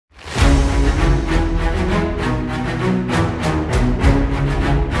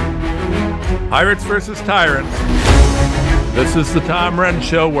Pirates versus tyrants. This is the Tom Renz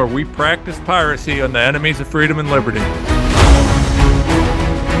Show, where we practice piracy on the enemies of freedom and liberty.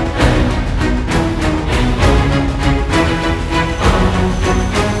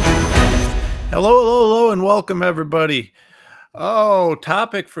 Hello, and welcome, everybody.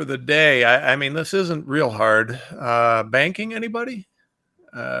 Topic for the day. I mean, this isn't real hard. Banking, anybody?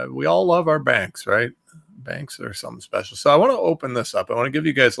 We all love our banks, right? Banks are something special. So I want to open this up. I want to give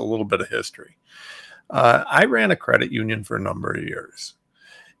you guys a little bit of history. I ran a credit union for a number of years.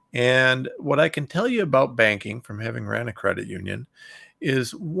 And what I can tell you about banking from having ran a credit union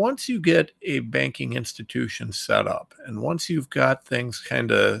is once you get a banking institution set up and once you've got things kind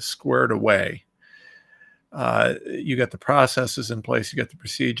of squared away, you got the processes in place, you got the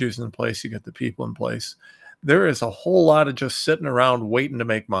procedures in place, you got the people in place. There is a whole lot of just sitting around waiting to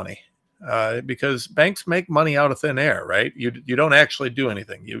make money. Because banks make money out of thin air, right? You don't actually do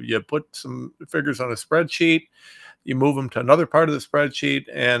anything. You put some figures on a spreadsheet, you move them to another part of the spreadsheet,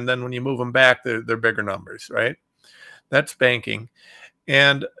 and then when you move them back, they're bigger numbers, right? That's banking.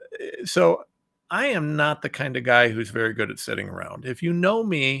 And so I am not the kind of guy who's very good at sitting around. If you know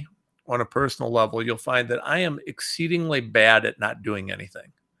me on a personal level, you'll find that I am exceedingly bad at not doing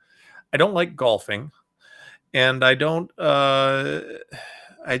anything. I don't like golfing, and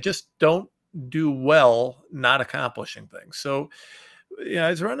I just don't do well not accomplishing things. So, I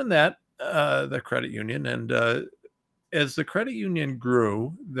was running the credit union, and as the credit union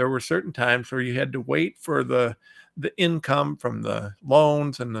grew, there were certain times where you had to wait for the income from the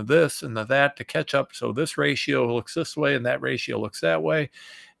loans and the this and the that to catch up. So this ratio looks this way and that ratio looks that way.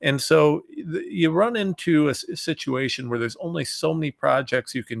 And so you run into a situation where there's only so many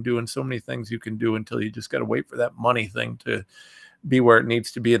projects you can do and so many things you can do until you just got to wait for that money thing to be where it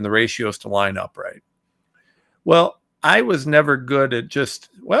needs to be and the ratios to line up right. Well, I was never good at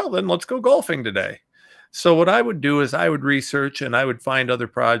then let's go golfing today. So what I would do is I would research and I would find other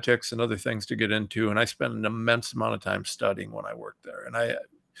projects and other things to get into. And I spent an immense amount of time studying when I worked there. And I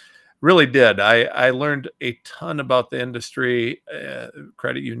really did. I learned a ton about the industry,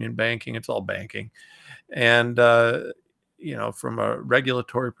 credit union banking. It's all banking. And, from a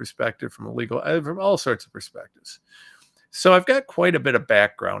regulatory perspective, from a legal, from all sorts of perspectives. So I've got quite a bit of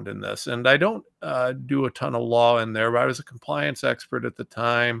background in this, and I don't do a ton of law in there, but I was a compliance expert at the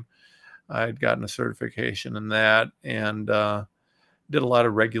time. I'd gotten a certification in that and did a lot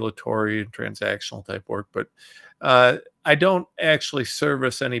of regulatory and transactional type work, but I don't actually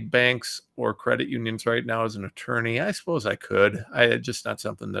service any banks or credit unions right now as an attorney. I suppose I could. Just not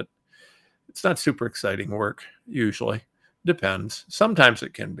something it's not super exciting work, usually. Depends. Sometimes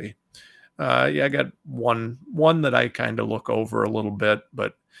it can be. I got one that I kind of look over a little bit,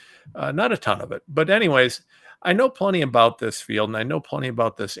 but not a ton of it. But anyways, I know plenty about this field and I know plenty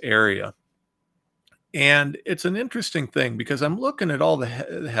about this area. And it's an interesting thing because I'm looking at all the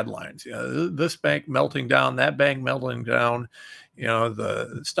headlines, this bank melting down, that bank melting down,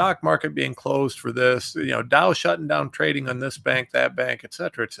 the stock market being closed for this, Dow shutting down trading on this bank, that bank, et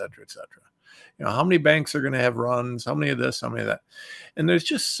cetera, et cetera, et cetera. How many banks are going to have runs, how many of this, how many of that. And there's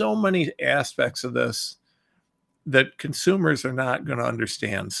just so many aspects of this that consumers are not going to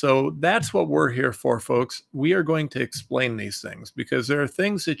understand. So that's what we're here for, folks. We are going to explain these things because there are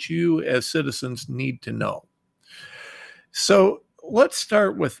things that you as citizens need to know. So let's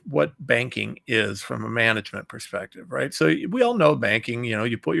start with what banking is from a management perspective, right? So we all know banking,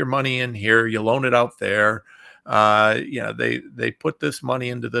 you put your money in here, you loan it out there. They put this money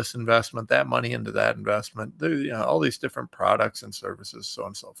into this investment, that money into that investment, all these different products and services, so on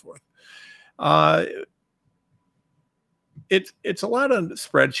and so forth. It's a lot of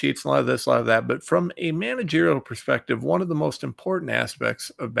spreadsheets, a lot of this, a lot of that, but from a managerial perspective, one of the most important aspects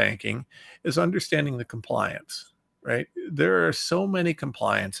of banking is understanding the compliance, right? There are so many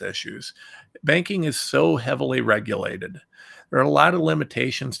compliance issues. Banking is so heavily regulated. There are a lot of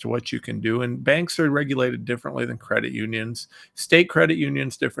limitations to what you can do, and banks are regulated differently than credit unions. State credit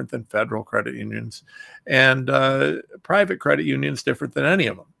unions different than federal credit unions, and private credit unions different than any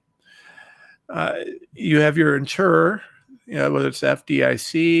of them. You have your insurer, whether it's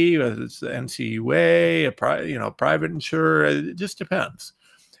FDIC, whether it's the NCUA, private insurer. It just depends.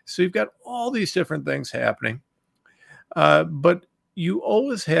 So you've got all these different things happening, but you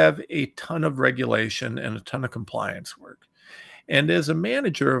always have a ton of regulation and a ton of compliance work. And as a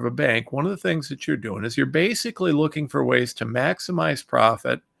manager of a bank, one of the things that you're doing is you're basically looking for ways to maximize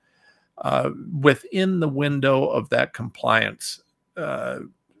profit within the window of that compliance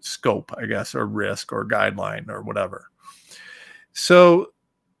scope, I guess, or risk or guideline or whatever. So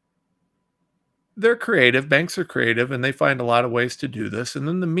they're creative. Banks are creative, and they find a lot of ways to do this. And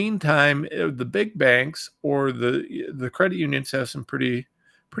in the meantime, the big banks or the credit unions have some pretty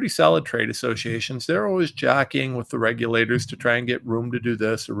solid trade associations. They're always jockeying with the regulators to try and get room to do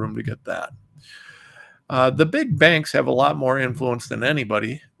this or room to get that. The big banks have a lot more influence than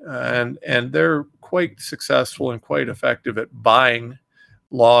anybody, and they're quite successful and quite effective at buying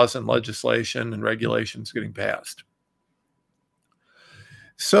laws and legislation and regulations getting passed.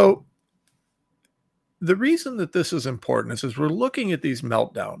 So the reason that this is important is as we're looking at these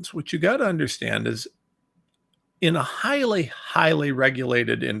meltdowns, what you got to understand is in a highly, highly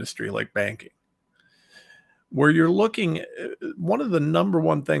regulated industry like banking, where you're looking, one of the number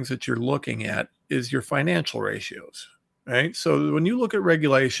one things that you're looking at is your financial ratios, right? So when you look at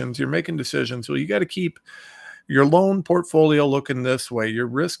regulations, you're making decisions. Well, you got to keep your loan portfolio looking this way, your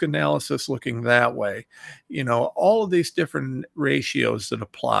risk analysis looking that way, all of these different ratios that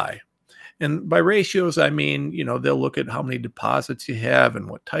apply. And by ratios, I mean, they'll look at how many deposits you have and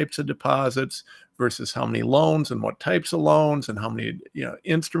what types of deposits versus how many loans and what types of loans and how many,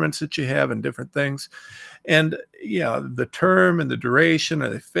 instruments that you have and different things. And, the term and the duration, are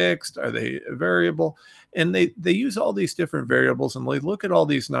they fixed? Are they variable? And they use all these different variables and they look at all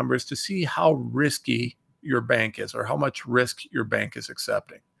these numbers to see how risky your bank is or how much risk your bank is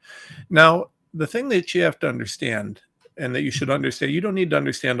accepting. Now, the thing that you have to understand and that you should understand, you don't need to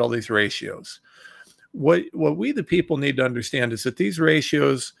understand all these ratios. What we the people need to understand is that these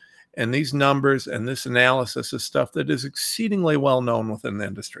ratios and these numbers and this analysis is stuff that is exceedingly well known within the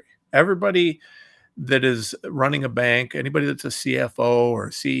industry. Everybody that is running a bank, anybody that's a CFO or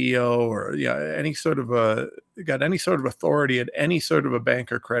a CEO or any sort of got any sort of authority at any sort of a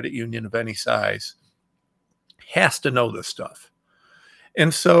bank or credit union of any size has to know this stuff.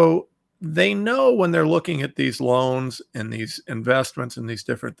 And so they know when they're looking at these loans and these investments and these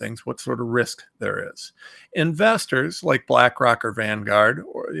different things, what sort of risk there is. Investors like BlackRock or Vanguard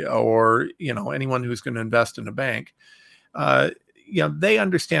or anyone who's going to invest in a bank, they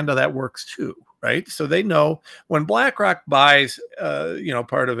understand how that works too, right? So they know when BlackRock buys,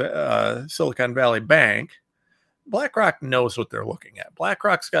 part of Silicon Valley Bank, BlackRock knows what they're looking at.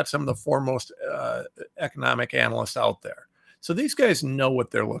 BlackRock's got some of the foremost economic analysts out there. So these guys know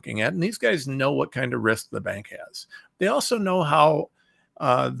what they're looking at, and these guys know what kind of risk the bank has. They also know how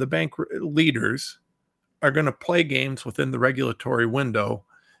the bank leaders are going to play games within the regulatory window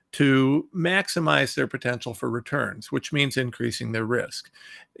to maximize their potential for returns, which means increasing their risk.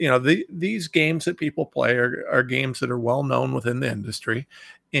 These games that people play are games that are well known within the industry,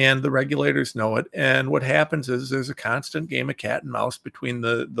 and the regulators know it. And what happens is there's a constant game of cat and mouse between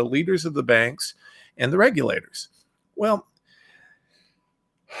the leaders of the banks and the regulators. Well,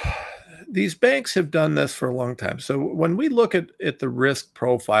 these banks have done this for a long time. So when we look at the risk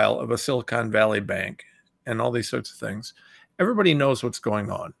profile of a Silicon Valley bank and all these sorts of things, everybody knows what's going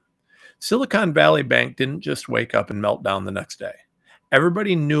on. Silicon Valley Bank didn't just wake up and melt down the next day.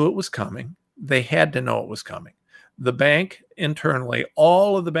 Everybody knew it was coming. They had to know it was coming. The bank internally,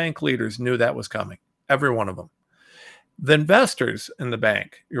 all of the bank leaders knew that was coming, every one of them. The investors in the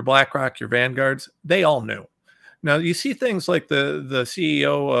bank, your BlackRock, your Vanguards, they all knew. Now, you see things like the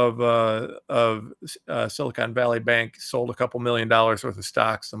CEO of Silicon Valley Bank sold a couple $1 million worth of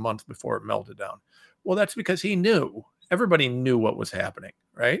stocks the month before it melted down. Well, that's because he knew. Everybody knew what was happening,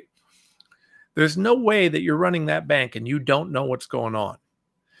 right? There's no way that you're running that bank and you don't know what's going on.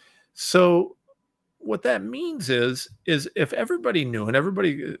 So what that means is if everybody knew and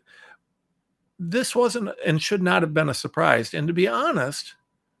everybody, this wasn't and should not have been a surprise. And to be honest,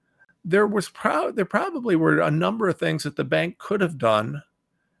 there probably were a number of things that the bank could have done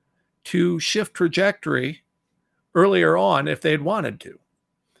to shift trajectory earlier on if they'd wanted to.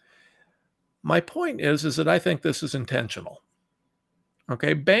 My point is that I think this is intentional.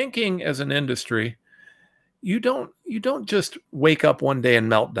 Okay, banking as an industry, you don't just wake up one day and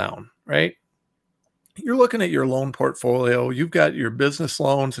melt down, right? You're looking at your loan portfolio. You've got your business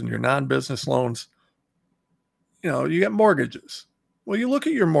loans and your non-business loans. You got mortgages. Well, you look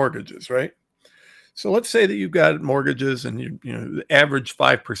at your mortgages, right? So let's say that you've got mortgages and you average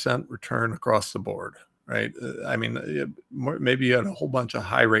 5% return across the board, right? Maybe you had a whole bunch of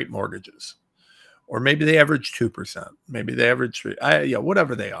high rate mortgages, or maybe they average 2%, maybe they average 3%,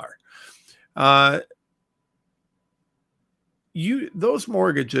 whatever they are. Those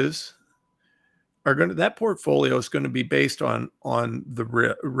mortgages that portfolio is going to be based on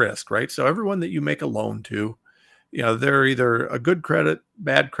the risk, right? So everyone that you make a loan to, they're either a good credit,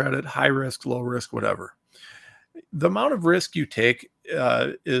 bad credit, high risk, low risk, whatever. The amount of risk you take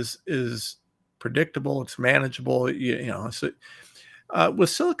is predictable. It's manageable. So With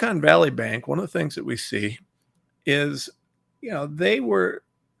Silicon Valley Bank, one of the things that we see is, they were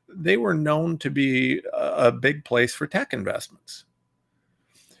known to be a big place for tech investments.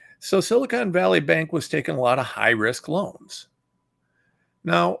 So Silicon Valley Bank was taking a lot of high risk loans.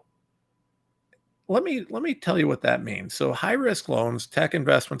 Now, let me tell you what that means. So high risk loans, tech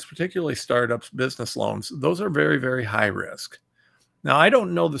investments, particularly startups, business loans, those are very, very high risk. Now, I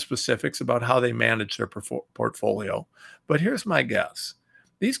don't know the specifics about how they manage their portfolio, but here's my guess.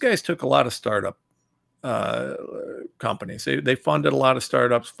 These guys took a lot of startup uh, companies. They funded a lot of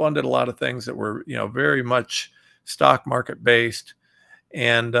startups, funded a lot of things that were, very much stock market based,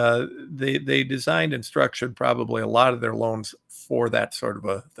 and they designed and structured probably a lot of their loans for that sort of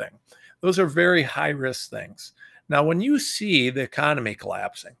a thing. Those are very high risk things. Now, when you see the economy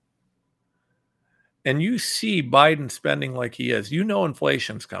collapsing and you see Biden spending like he is,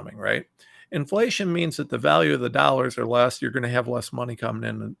 inflation's coming, right? Inflation means that the value of the dollars are less. You're going to have less money coming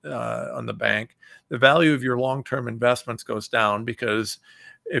in on the bank. The value of your long-term investments goes down because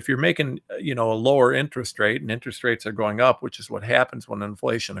if you're making, a lower interest rate and interest rates are going up, which is what happens when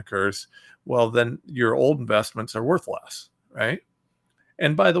inflation occurs, well, then your old investments are worth less, right?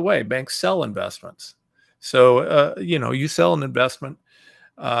 And by the way, banks sell investments. So, you sell an investment,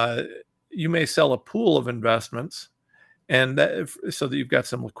 uh, you may sell a pool of investments and so that you've got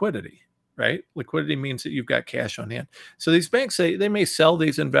some liquidity, right? Liquidity means that you've got cash on hand. So these banks say they may sell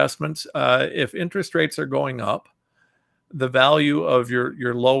these investments if interest rates are going up. The value of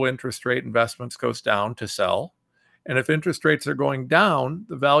your low interest rate investments goes down to sell. And if interest rates are going down,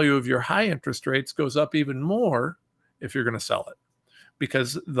 the value of your high interest rates goes up even more if you're going to sell it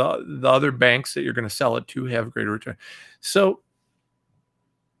because the other banks that you're going to sell it to have greater return. So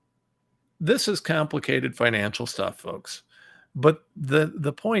this is complicated financial stuff, folks. But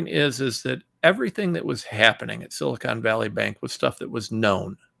the point is that everything that was happening at Silicon Valley Bank was stuff that was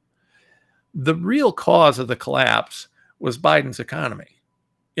known. The real cause of the collapse was Biden's economy.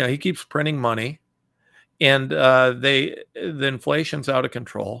 He keeps printing money, and the inflation's out of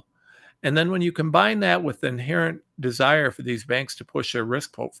control. And then when you combine that with the inherent desire for these banks to push their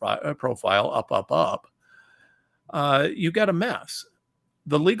risk profile up, you got a mess.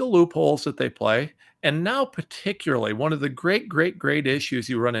 The legal loopholes that they play, and now particularly one of the great issues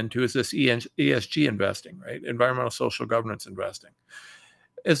you run into is this ESG investing, right? Environmental social governance investing.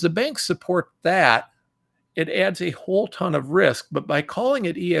 As the banks support that, it adds a whole ton of risk. But by calling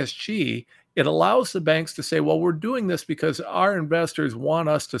it ESG, it allows the banks to say, well, we're doing this because our investors want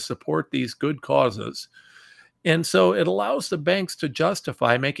us to support these good causes. And so it allows the banks to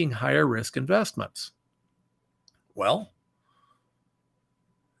justify making higher risk investments. Well,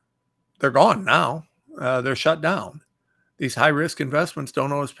 they're gone now. They're shut down. These high risk investments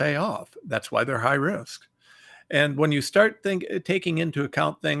don't always pay off. That's why they're high risk. And when you start taking into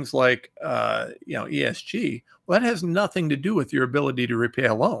account things like ESG, well, that has nothing to do with your ability to repay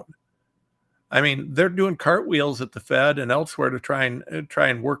a loan. I mean, they're doing cartwheels at the Fed and elsewhere to try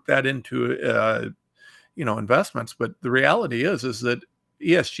and work that into investments. But the reality is that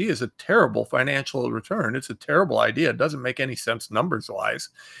ESG is a terrible financial return. It's a terrible idea. It doesn't make any sense numbers wise.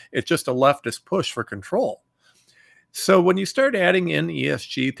 It's just a leftist push for control. So when you start adding in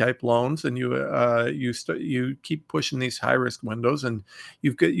ESG type loans and you keep pushing these high risk windows, and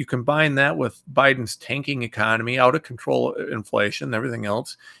you combine that with Biden's tanking economy, out of control inflation, everything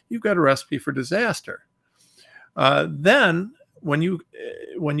else, you've got a recipe for disaster. Then when you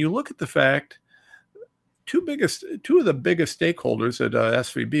look at the fact, two of the biggest stakeholders at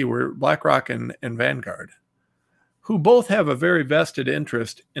SVB were BlackRock and Vanguard, who both have a very vested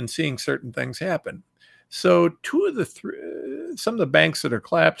interest in seeing certain things happen. So some of the banks that are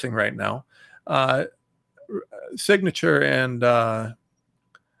collapsing right now, Signature and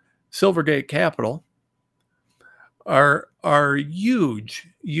Silvergate Capital, are huge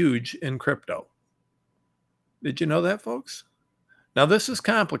in crypto. Did you know that, folks? Now, this is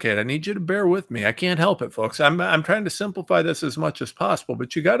complicated. I need you to bear with me. I can't help it, folks. I'm trying to simplify this as much as possible,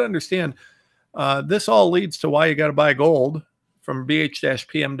 but you got to understand, this all leads to why you got to buy gold from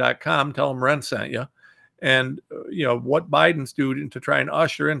bh-pm.com. Tell them Renz sent you. And, what Biden's doing to try and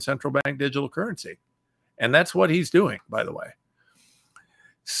usher in central bank digital currency. And that's what he's doing, by the way.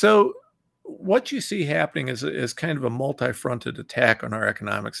 So what you see happening is kind of a multi-fronted attack on our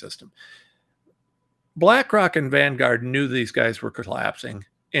economic system. BlackRock and Vanguard knew these guys were collapsing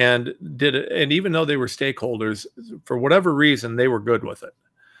and did it. And even though they were stakeholders, for whatever reason, they were good with it.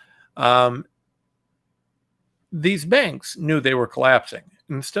 These banks knew they were collapsing.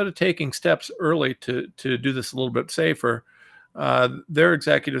 Instead of taking steps early to do this a little bit safer, their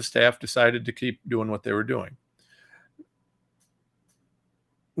executive staff decided to keep doing what they were doing.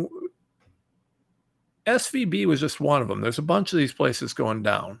 SVB was just one of them. There's a bunch of these places going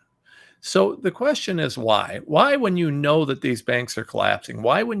down. So the question is why? Why, when you know that these banks are collapsing,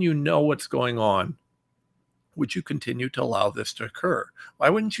 why, when you know what's going on, would you continue to allow this to occur? Why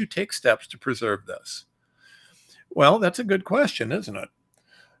wouldn't you take steps to preserve this? Well, that's a good question, isn't it?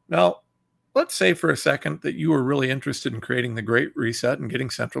 Now, let's say for a second that you were really interested in creating the Great Reset and getting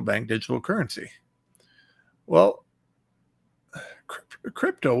central bank digital currency. Well,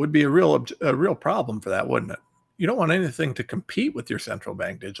 crypto would be a real problem for that, wouldn't it? You don't want anything to compete with your central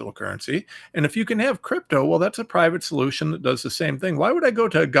bank digital currency. And if you can have crypto, well, that's a private solution that does the same thing. Why would I go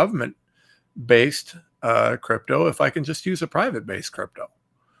to a government-based crypto if I can just use a private-based crypto?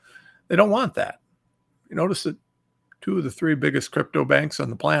 They don't want that. You notice that 2 of the 3 biggest crypto banks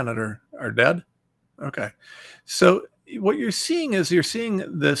on the planet are dead? Okay. So what you're seeing is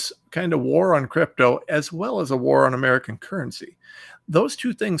this kind of war on crypto as well as a war on American currency. Those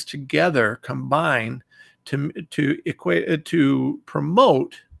 2 things together combine to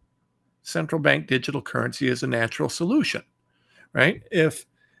promote central bank digital currency as a natural solution, right? If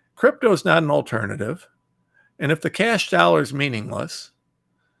crypto is not an alternative, and if the cash dollar is meaningless,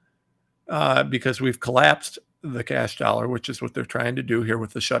 because we've collapsed the cash dollar, which is what they're trying to do here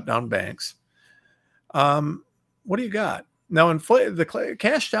with the shutdown banks, what do you got? Now, the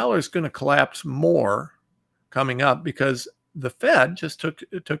cash dollar is going to collapse more coming up because the Fed just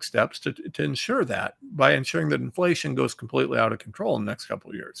took steps to ensure that by ensuring that inflation goes completely out of control in the next couple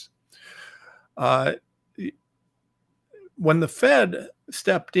of years. When the Fed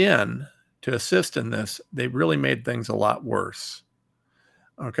stepped in to assist in this, they really made things a lot worse.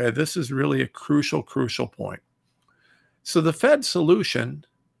 Okay, this is really a crucial point. So the Fed solution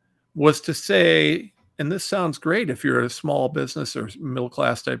was to say, and this sounds great if you're a small business or middle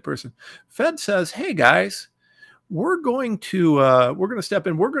class type person. Fed says, hey guys, we're going to step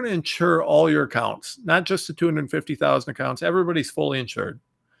in. We're going to insure all your accounts, not just the 250,000 accounts. Everybody's fully insured.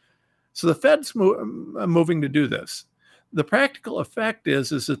 So the Fed's moving to do this. The practical effect is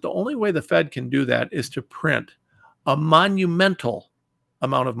that the only way the Fed can do that is to print a monumental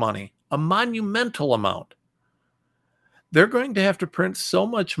amount of money, a monumental amount. They're going to have to print so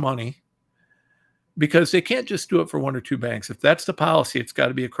much money because they can't just do it for 1 or 2 banks. If that's the policy, it's got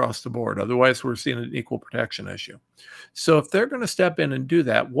to be across the board. Otherwise, we're seeing an equal protection issue. So if they're going to step in and do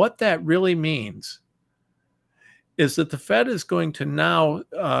that, what that really means is that the Fed is going to now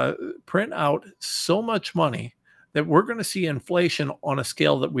print out so much money that we're going to see inflation on a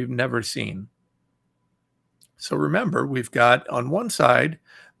scale that we've never seen. So remember, we've got on one side,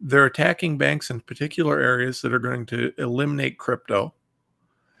 they're attacking banks in particular areas that are going to eliminate crypto.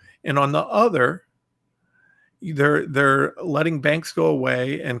 And on the other, they're letting banks go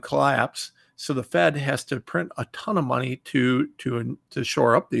away and collapse. So the Fed has to print a ton of money to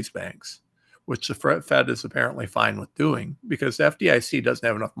shore up these banks, which the Fed is apparently fine with doing because the FDIC doesn't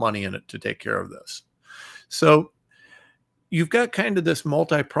have enough money in it to take care of this. So you've got kind of this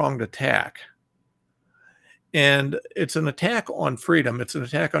multi-pronged attack. And it's an attack on freedom. It's an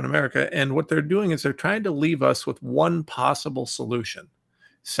attack on America. And what they're doing is they're trying to leave us with one possible solution: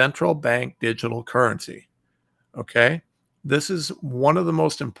 central bank digital currency. Okay? This is one of the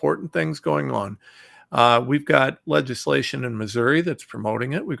most important things going on. We've got legislation in Missouri that's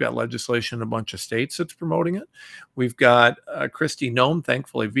promoting it. We've got legislation in a bunch of states that's promoting it. We've got Kristi Noem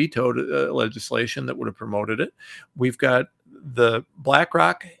thankfully vetoed legislation that would have promoted it. We've got the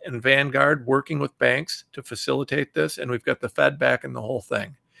BlackRock and Vanguard working with banks to facilitate this, and we've got the Fed backing the whole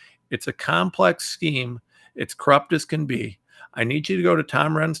thing. It's a complex scheme. It's corrupt as can be. I need you to go to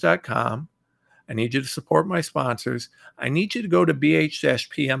tomrenz.com. I need you to support my sponsors. I need you to go to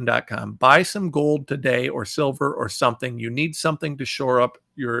bh-pm.com. Buy some gold today or silver or something. You need something to shore up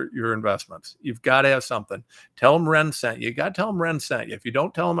your investments. You've got to have something. Tell them Renz sent you. You got to tell them Renz sent you. If you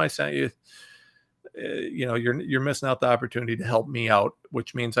don't tell them I sent you, you're missing out the opportunity to help me out,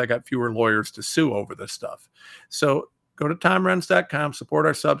 which means I got fewer lawyers to sue over this stuff. So go to tomrenz.com, support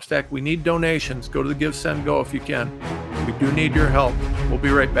our Substack. We need donations. Go to the Give, Send, Go if you can. We do need your help. We'll be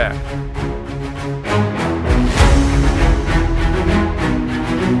right back.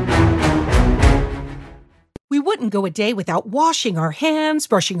 We wouldn't go a day without washing our hands,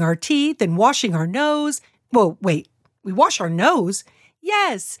 brushing our teeth, and washing our nose. Whoa, wait, we wash our nose?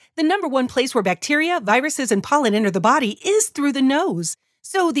 Yes, the number one place where bacteria, viruses, and pollen enter the body is through the nose.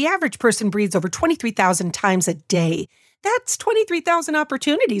 So the average person breathes over 23,000 times a day. That's 23,000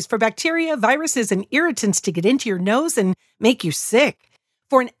 opportunities for bacteria, viruses, and irritants to get into your nose and make you sick.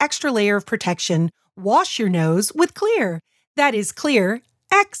 For an extra layer of protection, wash your nose with Xlear. That is Xlear,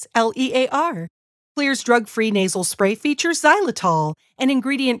 Xlear. Xlear's drug-free nasal spray features xylitol, an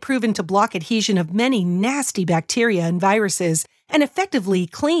ingredient proven to block adhesion of many nasty bacteria and viruses and effectively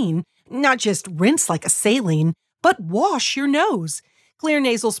clean, not just rinse like a saline, but wash your nose. Xlear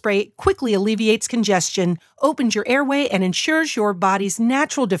nasal spray quickly alleviates congestion, opens your airway, and ensures your body's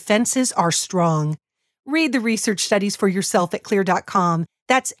natural defenses are strong. Read the research studies for yourself at xlear.com.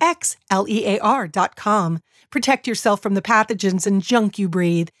 That's xlear.com. Protect yourself from the pathogens and junk you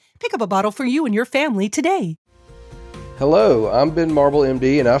breathe. Pick up a bottle for you and your family today. Hello, I'm Ben Marble,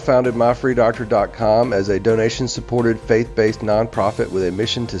 MD, and I founded MyFreeDoctor.com as a donation-supported, faith-based nonprofit with a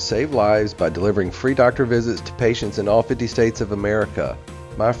mission to save lives by delivering free doctor visits to patients in all 50 states of America.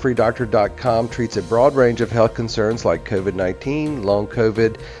 MyFreeDoctor.com treats a broad range of health concerns like COVID-19, long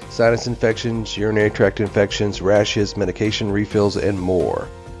COVID, sinus infections, urinary tract infections, rashes, medication refills, and more.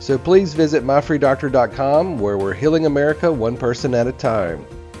 So please visit MyFreeDoctor.com, where we're healing America one person at a time.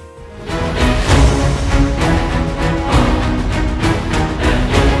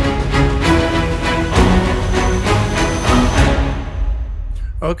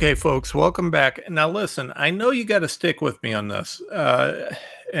 Okay, folks, welcome back. Now, listen, I know you got to stick with me on this,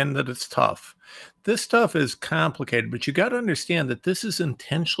 and that it's tough. This stuff is complicated, but you got to understand that this is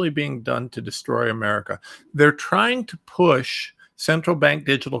intentionally being done to destroy America. They're trying to push central bank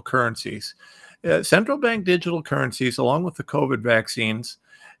digital currencies. Central bank digital currencies, along with the COVID vaccines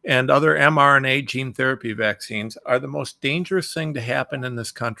and other mRNA gene therapy vaccines, are the most dangerous thing to happen in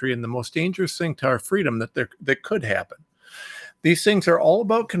this country and the most dangerous thing to our freedom that could happen. These things are all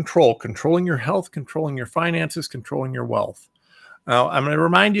about controlling your health, controlling your finances, controlling your wealth. Now, I'm going to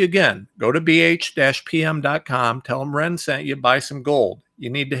remind you again, go to bh-pm.com, tell them Renz sent you, buy some gold. You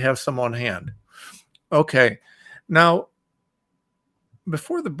need to have some on hand. Okay, now,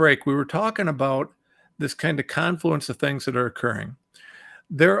 before the break, we were talking about this kind of confluence of things that are occurring.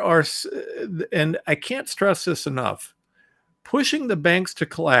 There are, and I can't stress this enough, pushing the banks to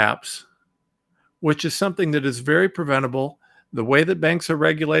collapse, which is something that is very preventable. The way that banks are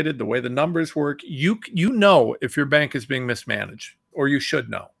regulated, the way the numbers work, you know if your bank is being mismanaged, or you should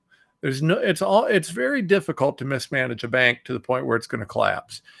know. It's very difficult to mismanage a bank to the point where it's going to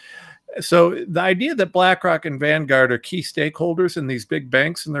collapse. So the idea that BlackRock and Vanguard are key stakeholders in these big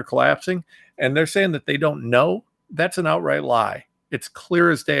banks and they're collapsing, and they're saying that they don't know, that's an outright lie. It's clear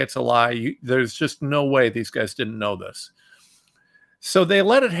as day it's a lie. There's just no way these guys didn't know this. So they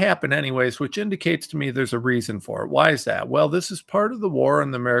let it happen anyways, which indicates to me there's a reason for it. Why is that? Well, this is part of the war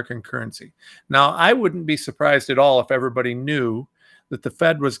on the American currency. Now, I wouldn't be surprised at all if everybody knew that the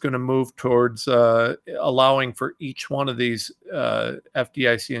Fed was going to move towards allowing for each one of these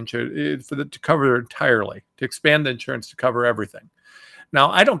FDIC insurance to cover entirely, to expand the insurance to cover everything. Now,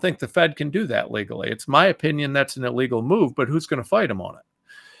 I don't think the Fed can do that legally. It's my opinion that's an illegal move, but who's going to fight them on it?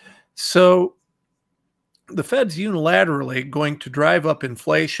 So the Fed's unilaterally going to drive up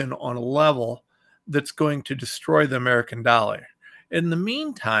inflation on a level that's going to destroy the American dollar. In the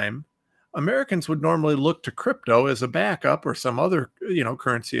meantime, Americans would normally look to crypto as a backup or some other,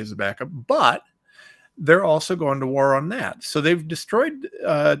 currency as a backup, but they're also going to war on that. So they've destroyed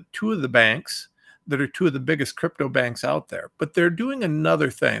two of the banks that are two of the biggest crypto banks out there, but they're doing another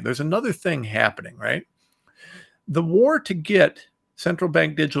thing. There's another thing happening, right? The war to get central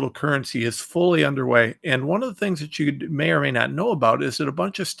bank digital currency is fully underway. And one of the things that you may or may not know about is that a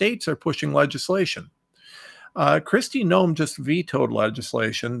bunch of states are pushing legislation. Kristi Noem just vetoed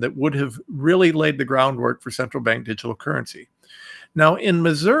legislation that would have really laid the groundwork for central bank digital currency. Now, in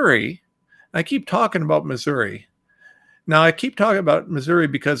Missouri, I keep talking about Missouri.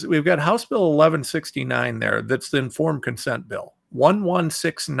 Because we've got House Bill 1169 there. That's the informed consent bill.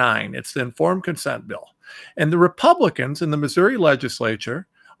 1169. It's the informed consent bill. And the Republicans in the Missouri legislature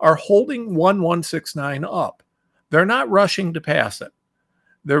are holding 1169 up. They're not rushing to pass it.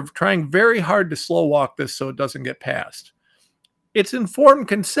 They're trying very hard to slow walk this so it doesn't get passed. It's informed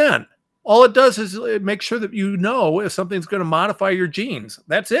consent. All it does is it makes sure that you know if something's going to modify your genes.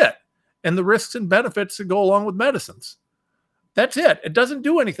 That's it. And the risks and benefits that go along with medicines. That's it. It doesn't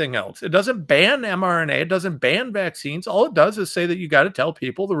do anything else. It doesn't ban mRNA. It doesn't ban vaccines. All it does is say that you got to tell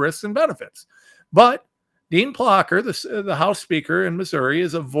people the risks and benefits. But Dean Plocher, the House Speaker in Missouri,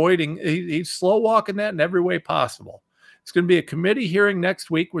 is avoiding, he's slow walking that in every way possible. It's going to be a committee hearing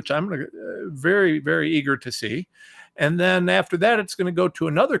next week, which I'm very, very eager to see. And then after that, it's going to go to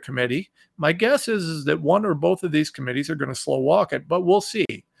another committee. My guess is that one or both of these committees are going to slow walk it, but we'll see.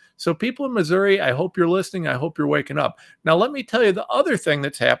 So people in Missouri, I hope you're listening. I hope you're waking up. Now, let me tell you the other thing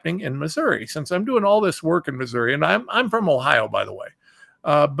that's happening in Missouri, since I'm doing all this work in Missouri, and I'm from Ohio, by the way.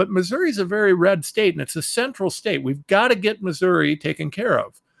 But Missouri is a very red state, and it's a central state. We've got to get Missouri taken care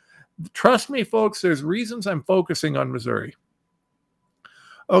of. Trust me, folks, there's reasons I'm focusing on Missouri.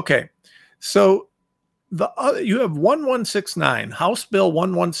 Okay, so you have 1169, House Bill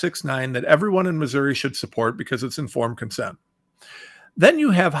 1169, that everyone in Missouri should support because it's informed consent. Then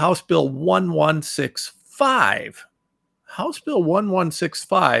you have House Bill 1165. House Bill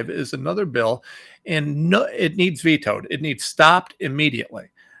 1165 is another bill, and it needs vetoed. It needs stopped immediately.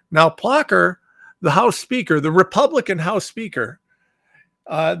 Now, Plocker, the House Speaker, the Republican House Speaker,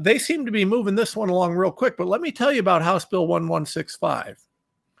 they seem to be moving this one along real quick. But let me tell you about House Bill 1165.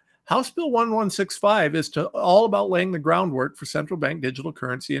 House Bill 1165 is all about laying the groundwork for central bank digital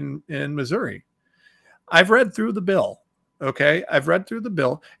currency in Missouri. I've read through the bill. Okay, I've read through the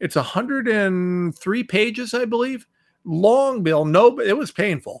bill. It's 103 pages, I believe. Long bill. No, it was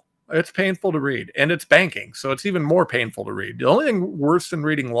painful. It's painful to read, and it's banking, so it's even more painful to read. The only thing worse than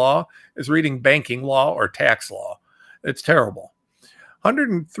reading law is reading banking law or tax law. It's terrible.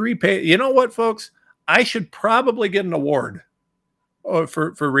 103 pages. You know what, folks? I should probably get an award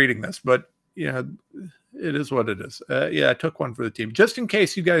for reading this, but yeah, it is what it is. I took one for the team, just in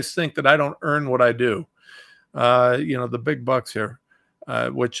case you guys think that I don't earn what I do. The big bucks here,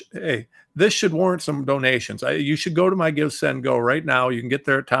 which, hey, this should warrant some donations. You should go to my Give, Send, Go right now. You can get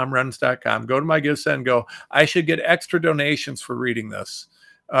there at tomrenz.com. Go to my Give, Send, Go. I should get extra donations for reading this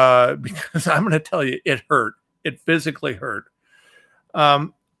because I'm going to tell you, it hurt. It physically hurt.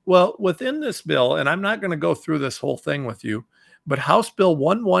 Well, within this bill, and I'm not going to go through this whole thing with you, but House Bill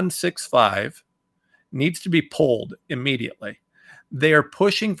 1165 needs to be pulled immediately. They are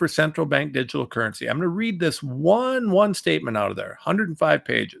pushing for central bank digital currency. I'm going to read this one statement out of there, 105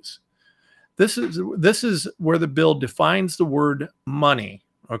 pages. This is where the bill defines the word money,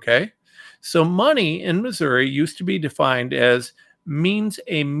 okay? So money in Missouri used to be defined as means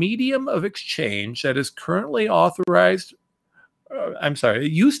a medium of exchange that is currently authorized.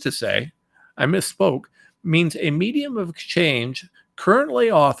 It used to say, I misspoke, means a medium of exchange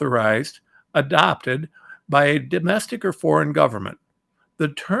currently authorized, adopted by a domestic or foreign government. The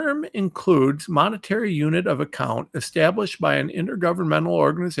term includes monetary unit of account established by an intergovernmental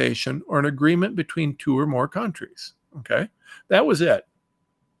organization or an agreement between two or more countries. Okay, that was it.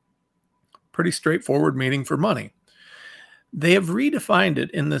 Pretty straightforward meaning for money. They have redefined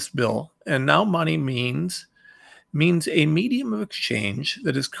it in this bill, and now money means a medium of exchange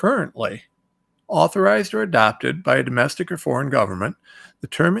that is currently authorized or adopted by a domestic or foreign government. The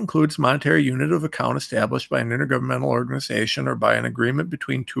term includes monetary unit of account established by an intergovernmental organization or by an agreement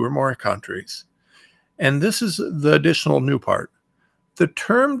between two or more countries. And this is the additional new part. The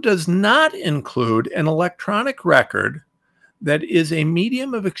term does not include an electronic record that is a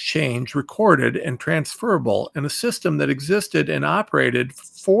medium of exchange recorded and transferable in a system that existed and operated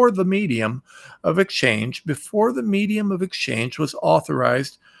for the medium of exchange before the medium of exchange was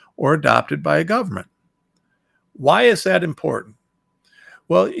authorized or adopted by a government. Why is that important?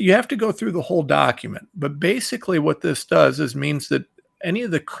 Well, you have to go through the whole document, but basically what this does is means that any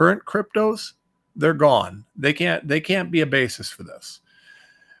of the current cryptos, they're gone. They can't be a basis for this.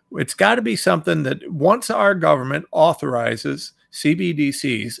 It's got to be something that once our government authorizes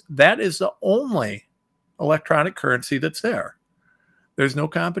CBDCs, that is the only electronic currency that's there. There's no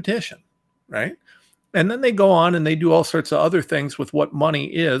competition, right? And then they go on and they do all sorts of other things with what money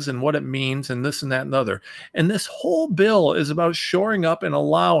is and what it means and this and that and the other. And this whole bill is about shoring up and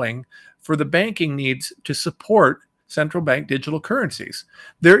allowing for the banking needs to support central bank digital currencies.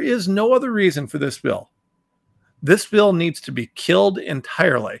 There is no other reason for this bill. This bill needs to be killed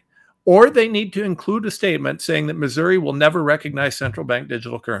entirely, or they need to include a statement saying that Missouri will never recognize central bank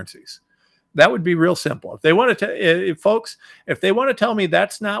digital currencies. That would be real simple. If they want to, folks, if they want to tell me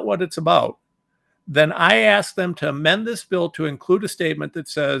that's not what it's about, then I ask them to amend this bill to include a statement that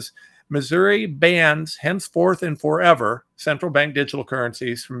says Missouri bans henceforth and forever central bank digital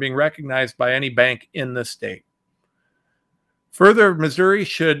currencies from being recognized by any bank in this state. Further, Missouri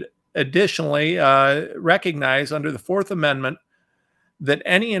should additionally recognize under the Fourth Amendment that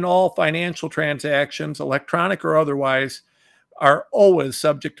any and all financial transactions, electronic or otherwise, are always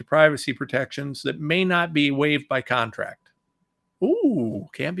subject to privacy protections that may not be waived by contract. Ooh,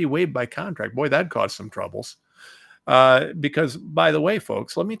 can't be waived by contract. Boy, that'd cause some troubles. Because, by the way,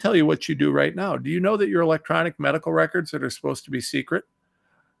 folks, let me tell you what you do right now. Do you know that your electronic medical records that are supposed to be secret,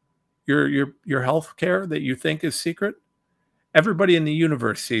 your health care that you think is secret, everybody in the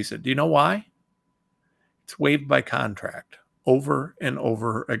universe sees it. Do you know why? It's waived by contract over and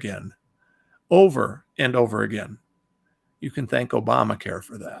over again. Over and over again. You can thank Obamacare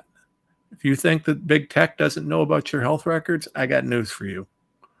for that. If you think that big tech doesn't know about your health records, I got news for you.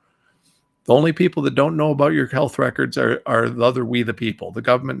 The only people that don't know about your health records are the other we the people. The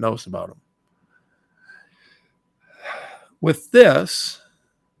government knows about them. With this,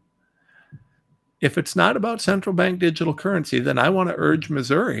 if it's not about central bank digital currency, then I want to urge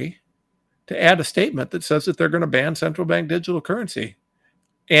Missouri to add a statement that says that they're going to ban central bank digital currency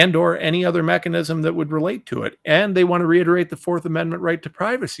and or any other mechanism that would relate to it. And they want to reiterate the Fourth Amendment right to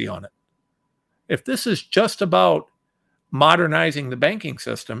privacy on it. If this is just about modernizing the banking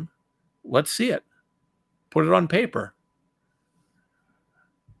system, let's see it. Put it on paper.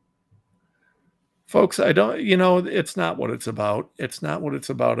 Folks, it's not what it's about. It's not what it's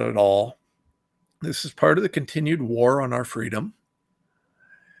about at all. This is part of the continued war on our freedom.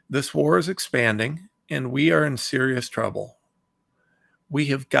 This war is expanding, and we are in serious trouble. We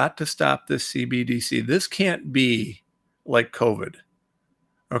have got to stop this CBDC. This can't be like COVID.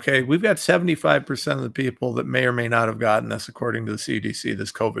 Okay, we've got 75% of the people that may or may not have gotten this, according to the CDC,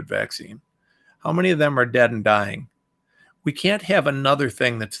 this COVID vaccine. How many of them are dead and dying? We can't have another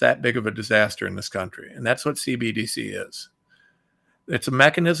thing that's that big of a disaster in this country, and that's what CBDC is. It's a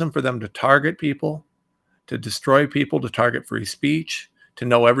mechanism for them to target people, to destroy people, to target free speech, to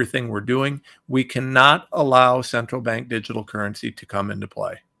know everything we're doing. We cannot allow central bank digital currency to come into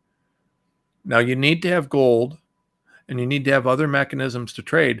play. Now, you need to have gold, and you need to have other mechanisms to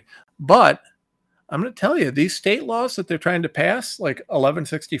trade. But I'm going to tell you, these state laws that they're trying to pass, like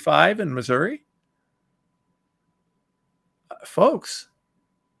 1165 in Missouri, folks,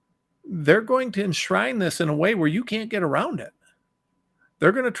 they're going to enshrine this in a way where you can't get around it.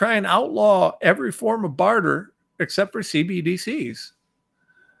 They're going to try and outlaw every form of barter except for CBDCs.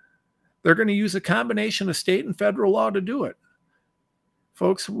 They're going to use a combination of state and federal law to do it.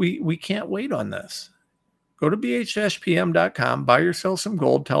 Folks, we can't wait on this. Go to bh-pm.com, buy yourself some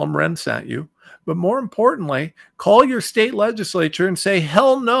gold, tell them Renz sent you. But more importantly, call your state legislature and say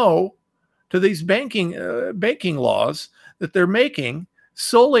hell no to these banking laws that they're making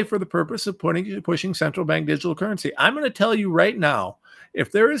solely for the purpose of pushing central bank digital currency. I'm going to tell you right now,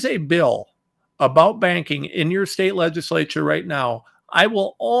 if there is a bill about banking in your state legislature right now, I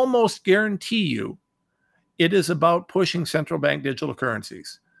will almost guarantee you it is about pushing central bank digital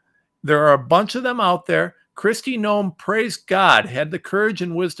currencies. There are a bunch of them out there. Kristi Noem, praise God, had the courage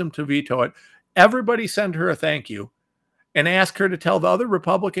and wisdom to veto it. Everybody send her a thank you and ask her to tell the other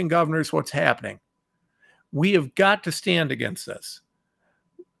Republican governors what's happening. We have got to stand against this.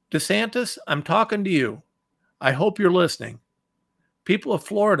 DeSantis, I'm talking to you. I hope you're listening. People of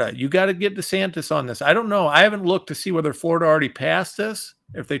Florida, you got to get DeSantis on this. I don't know. I haven't looked to see whether Florida already passed this,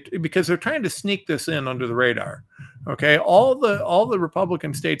 because they're trying to sneak this in under the radar. Okay, all the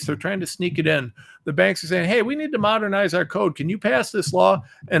Republican states, they're trying to sneak it in. The banks are saying, "Hey, we need to modernize our code. Can you pass this law?"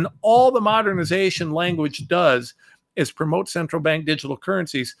 And all the modernization language does is promote central bank digital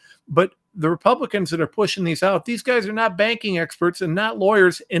currencies. But the Republicans that are pushing these out, these guys are not banking experts and not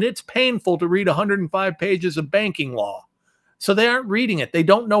lawyers, and it's painful to read 105 pages of banking law. So they aren't reading it. They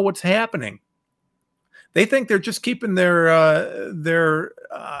don't know what's happening. They think they're just keeping their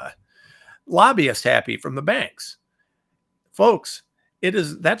lobbyists happy from the banks. Folks,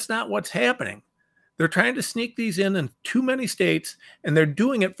 that's not what's happening. They're trying to sneak these in too many states, and they're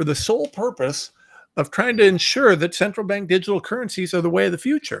doing it for the sole purpose of trying to ensure that central bank digital currencies are the way of the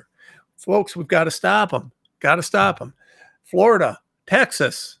future. Folks, we've got to stop them. Got to stop them. Florida,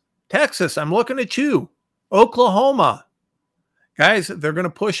 Texas, I'm looking at you. Oklahoma. Guys, they're going to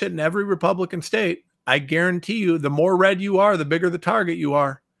push it in every Republican state. I guarantee you, the more red you are, the bigger the target you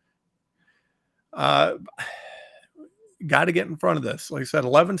are. Got to get in front of this. Like I said,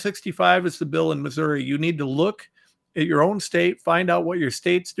 1165 is the bill in Missouri. You need to look at your own state, find out what your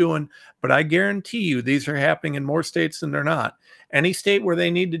state's doing. But I guarantee you, these are happening in more states than they're not. Any state where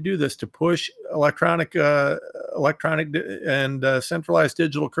they need to do this to push electronic and centralized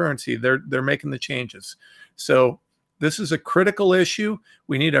digital currency, they're making the changes. So this is a critical issue.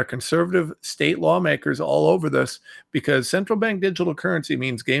 We need our conservative state lawmakers all over this, because central bank digital currency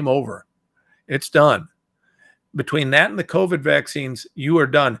means game over. It's done. Between that and the COVID vaccines, you are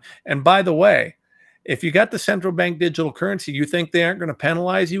done. And by the way, if you got the central bank digital currency, you think they aren't going to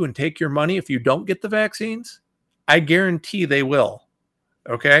penalize you and take your money if you don't get the vaccines? I guarantee they will.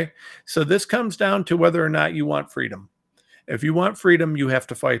 Okay? So this comes down to whether or not you want freedom. If you want freedom, you have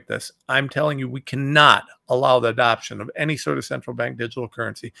to fight this. I'm telling you, we cannot allow the adoption of any sort of central bank digital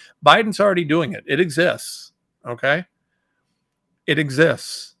currency. Biden's already doing it. It exists. Okay? It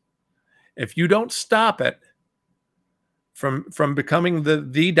exists. If you don't stop it from becoming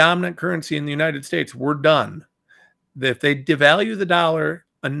the dominant currency in the United States, we're done. If they devalue the dollar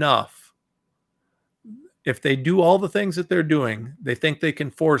enough, if they do all the things that they're doing, they think they can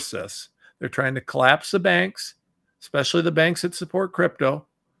force this. They're trying to collapse the banks, especially the banks that support crypto.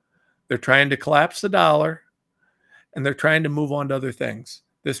 They're trying to collapse the dollar, and they're trying to move on to other things.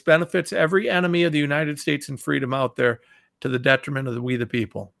 This benefits every enemy of the United States and freedom out there to the detriment of we the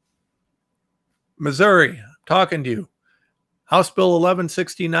people. Missouri, I'm talking to you. House Bill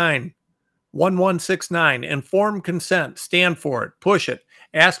 1169, 1169, informed consent. Stand for it. Push it.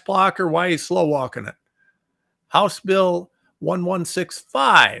 Ask Blocker why he's slow walking it. House Bill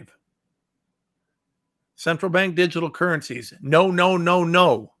 1165, central bank digital currencies. No, no, no,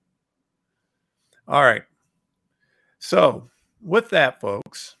 no. All right. So with that,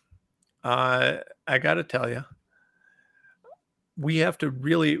 folks, I got to tell you, we have to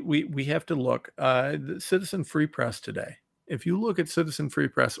really, we have to look, the Citizen Free Press today. If you look at Citizen Free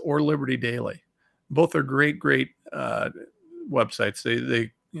Press or Liberty Daily, both are great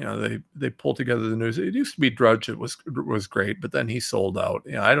websites. They pull together the news. It used to be Drudge. It was great, but then he sold out.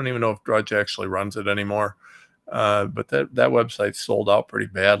 I don't even know if Drudge actually runs it anymore. But that website sold out pretty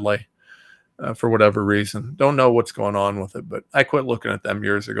badly for whatever reason. Don't know what's going on with it, but I quit looking at them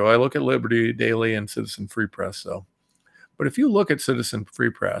years ago. I look at Liberty Daily and Citizen Free Press, though. But if you look at Citizen Free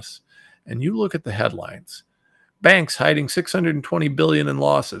Press and you look at the headlines, banks hiding $620 billion in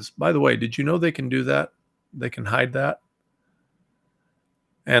losses. By the way, did you know they can do that? They can hide that.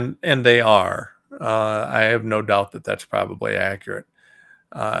 And they are. I have no doubt that that's probably accurate.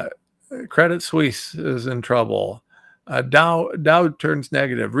 Credit Suisse is in trouble. Dow turns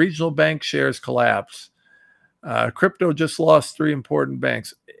negative. Regional bank shares collapse. Crypto just lost 3 important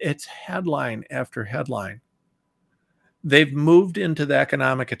banks. It's headline after headline. They've moved into the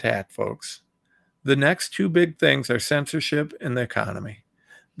economic attack, folks. The next 2 big things are censorship and the economy.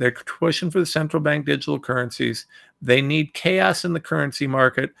 They're pushing for the central bank digital currencies. They need chaos in the currency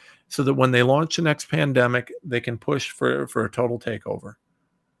market so that when they launch the next pandemic, they can push for a total takeover.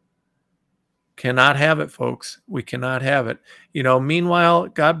 Cannot have it, folks. We cannot have it. Meanwhile,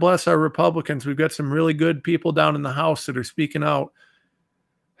 God bless our Republicans. We've got some really good people down in the House that are speaking out.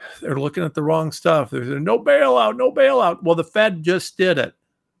 They're looking at the wrong stuff. They're saying, no bailout, no bailout. Well, the Fed just did it.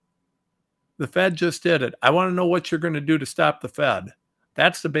 The Fed just did it. I want to know what you're going to do to stop the Fed.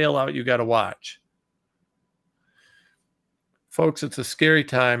 That's the bailout you got to watch. Folks, it's a scary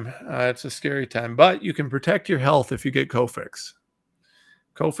time. It's a scary time. But you can protect your health if you get Cofix.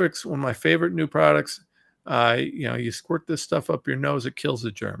 Cofix, one of my favorite new products. You squirt this stuff up your nose, it kills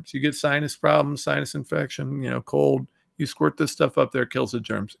the germs. You get sinus problems, sinus infection, cold. You squirt this stuff up there, it kills the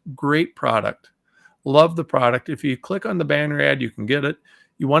germs. Great product. Love the product. If you click on the banner ad, you can get it.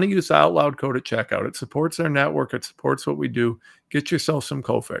 You want to use the Out Loud code at checkout. It supports our network. It supports what we do. Get yourself some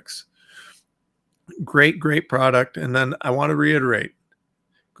Cofix. Great product. And then I want to reiterate,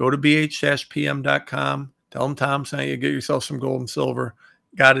 go to bh-pm.com. Tell them Tom sent you. Get yourself some gold and silver.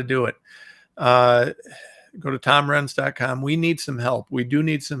 Got to do it. Go to tomrenz.com. We need some help. We do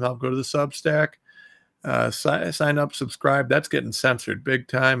need some help. Go to the Substack. Sign up, subscribe. That's getting censored big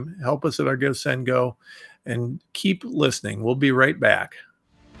time. Help us at our Give, Send, Go. And keep listening. We'll be right back.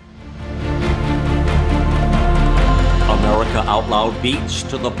 America Out Loud beats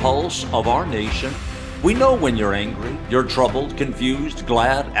to the pulse of our nation. We know when you're angry, you're troubled, confused,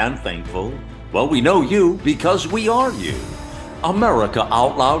 glad, and thankful. Well, we know you because we are you.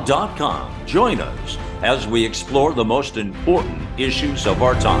 AmericaOutloud.com. Join us as we explore the most important issues of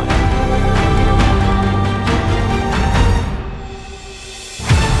our time.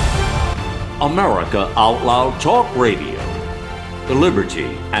 America Out Loud Talk Radio. Liberty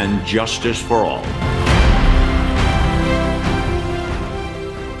and justice for all.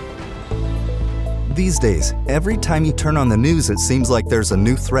 These days, every time you turn on the news, it seems like there's a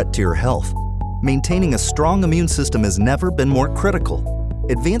new threat to your health. Maintaining a strong immune system has never been more critical.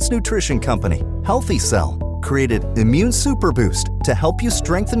 Advanced nutrition company, Healthy Cell, created Immune Super Boost to help you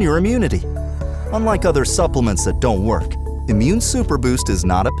strengthen your immunity. Unlike other supplements that don't work, Immune Super Boost is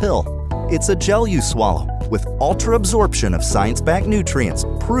not a pill. It's a gel you swallow with ultra absorption of science-backed nutrients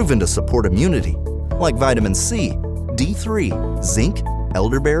proven to support immunity, like vitamin C, D3, zinc,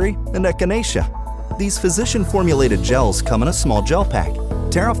 elderberry, and echinacea. These physician-formulated gels come in a small gel pack.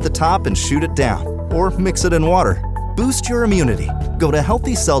 Tear off the top and shoot it down, or mix it in water. Boost your immunity. Go to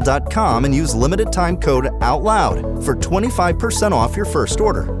healthycell.com and use limited time code OUTLOUD for 25% off your first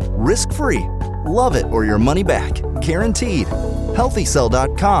order. Risk-free. Love it or your money back. Guaranteed.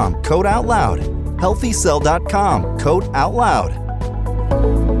 Healthycell.com, code OUTLOUD. Healthycell.com, code OUTLOUD.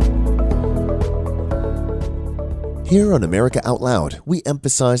 Here on America Out Loud, we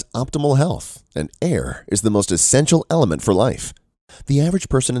emphasize optimal health, and air is the most essential element for life. The average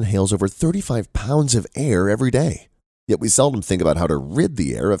person inhales over 35 pounds of air every day. Yet we seldom think about how to rid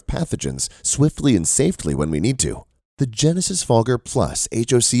the air of pathogens swiftly and safely when we need to. The Genesis Fogger Plus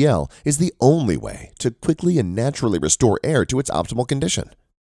HOCl is the only way to quickly and naturally restore air to its optimal condition.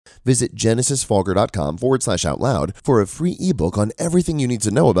 Visit genesisfogger.com/outloud for a free ebook on everything you need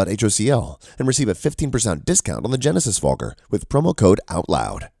to know about HOCl and receive a 15% discount on the Genesis Fogger with promo code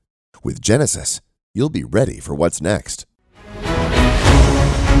OUTLOUD. With Genesis, you'll be ready for what's next.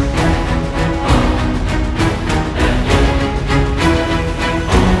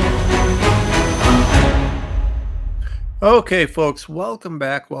 Okay, folks, welcome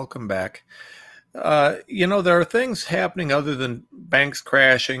back. There are things happening other than banks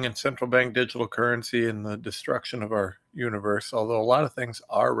crashing and central bank digital currency and the destruction of our universe, although a lot of things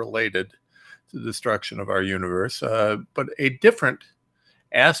are related to the destruction of our universe. But a different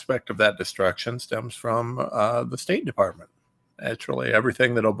aspect of that destruction stems from the State Department. Actually,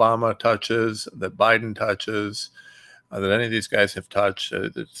 everything that Obama touches, that Biden touches, that any of these guys have touched,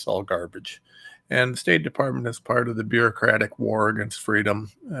 it's all garbage. And the State Department is part of the bureaucratic war against freedom.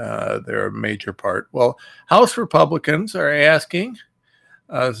 They're a major part. Well, House Republicans are asking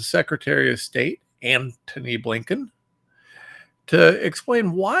the Secretary of State, Antony Blinken, to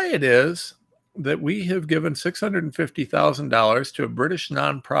explain why it is that we have given $650,000 to a British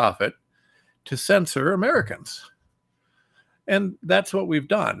nonprofit to censor Americans. And that's what we've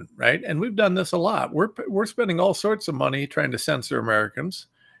done, right? And we've done this a lot. We're spending all sorts of money trying to censor Americans.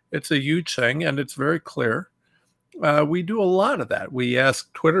 It's a huge thing, and it's very clear. We do a lot of that. We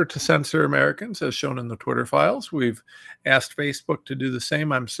ask Twitter to censor Americans, as shown in the Twitter files. We've asked Facebook to do the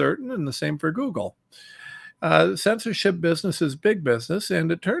same, I'm certain, and the same for Google. Censorship business is big business, and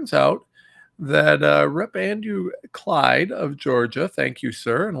it turns out that Rep. Andrew Clyde of Georgia, thank you,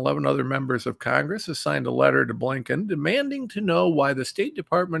 sir, and 11 other members of Congress have signed a letter to Blinken demanding to know why the State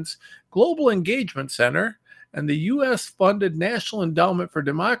Department's Global Engagement Center and the U.S.-funded National Endowment for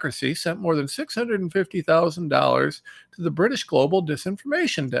Democracy sent more than $650,000 to the British Global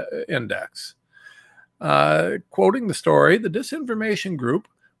Disinformation Index. Quoting the story, the Disinformation Group,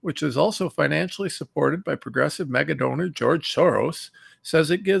 which is also financially supported by progressive mega donor George Soros, says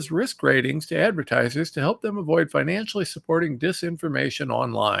it gives risk ratings to advertisers to help them avoid financially supporting disinformation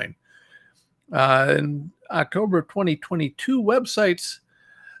online. In October of 2022, websites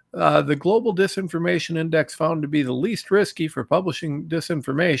the Global Disinformation Index found to be the least risky for publishing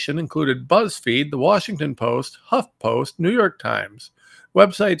disinformation included BuzzFeed, The Washington Post, HuffPost, New York Times.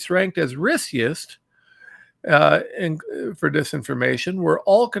 Websites ranked as riskiest for disinformation were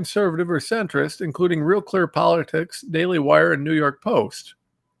all conservative or centrist, including Real Clear Politics, Daily Wire, and New York Post.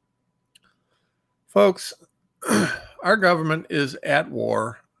 Folks, our government is at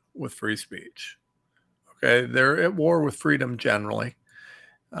war with free speech. Okay, they're at war with freedom generally.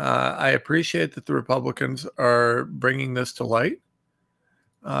 I appreciate that the Republicans are bringing this to light,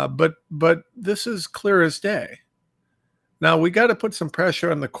 but this is clear as day. Now, we got to put some pressure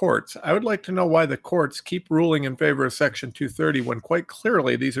on the courts. I would like to know why the courts keep ruling in favor of Section 230 when quite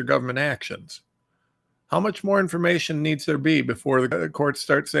clearly these are government actions. How much more information needs there be before the courts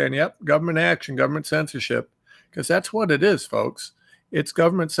start saying, yep, government action, government censorship? Because that's what it is, folks. It's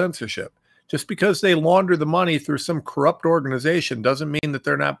government censorship. Just because they launder the money through some corrupt organization doesn't mean that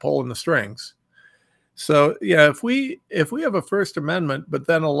they're not pulling the strings. So, yeah, if we have a First Amendment, but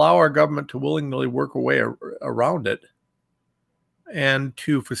then allow our government to willingly work a way around it and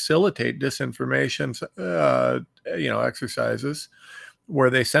to facilitate disinformation, exercises where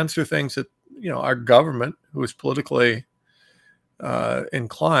they censor things that, our government, who is politically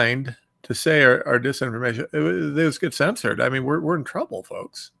inclined to say are disinformation, those get censored. I mean, we're in trouble,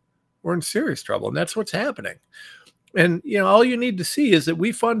 folks. We're in serious trouble, and that's what's happening. And, all you need to see is that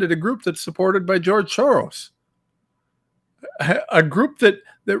we funded a group that's supported by George Soros, a group that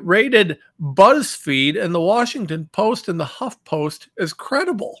rated BuzzFeed and the Washington Post and the HuffPost as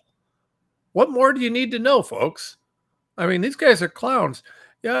credible. What more do you need to know, folks? I mean, these guys are clowns.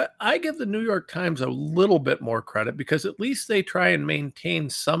 Yeah, I give the New York Times a little bit more credit because at least they try and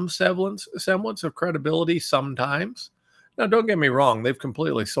maintain some semblance of credibility sometimes. Now, don't get me wrong, they've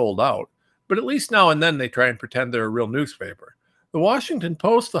completely sold out. But at least now and then they try and pretend they're a real newspaper. The Washington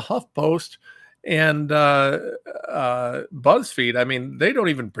Post, the HuffPost, and BuzzFeed, I mean, they don't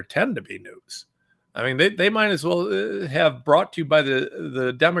even pretend to be news. I mean, they might as well have brought to you by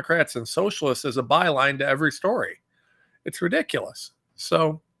the Democrats and socialists as a byline to every story. It's ridiculous.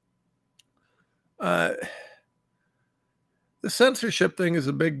 So the censorship thing is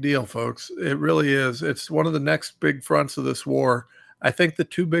a big deal, folks. It really is. It's one of the next big fronts of this war. I think the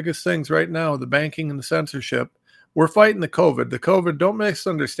two biggest things right now, the banking and the censorship, We're fighting the COVID. The COVID, don't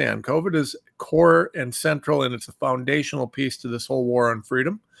misunderstand. COVID is core and central, and it's a foundational piece to this whole war on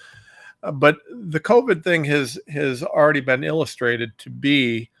freedom. But the COVID thing has already been illustrated to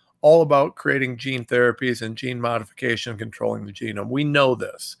be all about creating gene therapies and gene modification, controlling the genome. We know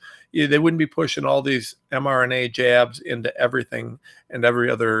this. They wouldn't be pushing all these mRNA jabs into everything and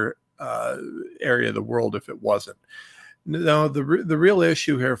every other area of the world if it wasn't. No, the real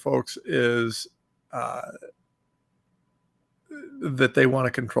issue here, folks, is that they want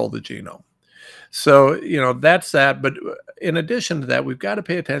to control the genome. So, that's that. But in addition to that, we've got to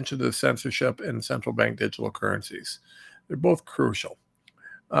pay attention to the censorship and central bank digital currencies. They're both crucial.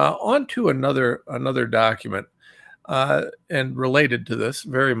 On to another document, and related to this,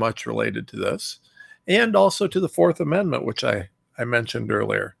 very much related to this, and also to the Fourth Amendment, which I mentioned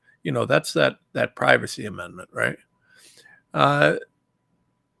earlier. That's that privacy amendment, right?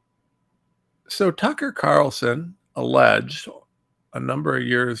 So Tucker Carlson alleged a number of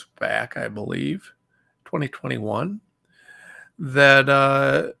years back, I believe, 2021, that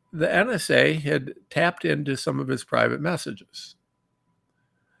the NSA had tapped into some of his private messages.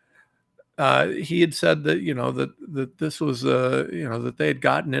 He had said that, that this was, that they had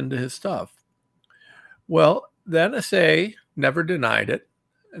gotten into his stuff. Well, the NSA never denied it.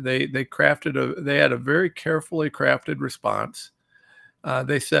 They had a very carefully crafted response.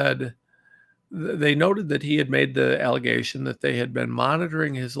 They said, they noted that he had made the allegation that they had been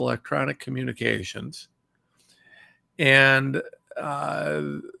monitoring his electronic communications. And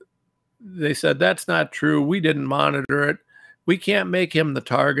they said, that's not true. We didn't monitor it. We can't make him the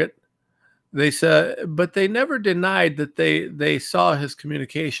target. They said, but they never denied that they saw his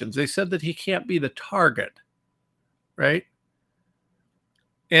communications. They said that he can't be the target, right?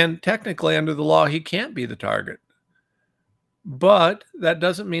 And technically, under the law, he can't be the target. But that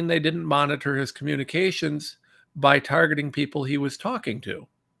doesn't mean they didn't monitor his communications by targeting people he was talking to.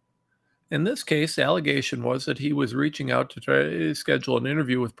 In this case, the allegation was that he was reaching out to try to schedule an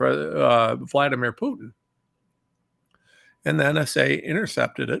interview with Vladimir Putin. And the NSA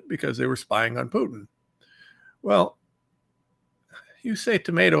intercepted it because they were spying on Putin. Well, you say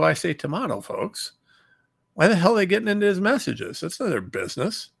tomato, I say tomato, folks. Why the hell are they getting into his messages? That's not their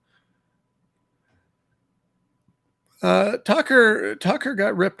business. Tucker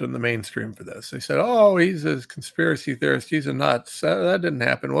got ripped in the mainstream for this. They said, oh, he's a conspiracy theorist. He's a nuts. That didn't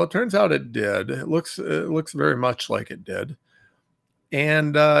happen. Well, it turns out it did. It looks very much like it did.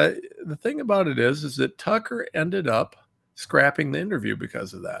 And the thing about it is that Tucker ended up scrapping the interview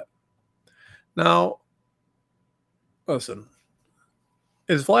because of that. Now, listen,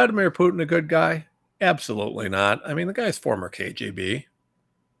 is Vladimir Putin a good guy? Absolutely not. I mean, the guy's former KGB.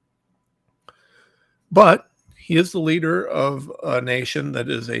 But he is the leader of a nation that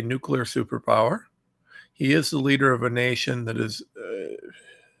is a nuclear superpower. He is the leader of a nation that is,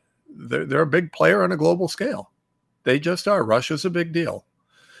 they're a big player on a global scale. They just are. Russia's a big deal.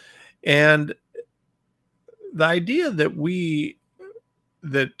 And the idea that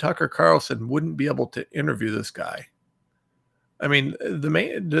Tucker Carlson wouldn't be able to interview this guy. I mean,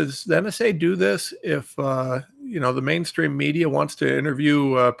 does the NSA do this if, the mainstream media wants to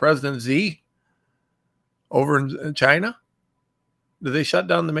interview President Xi over in China? Do they shut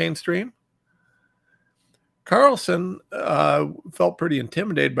down the mainstream? Carlson felt pretty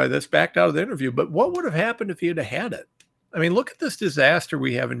intimidated by this, backed out of the interview. But what would have happened if he had it? I mean, look at this disaster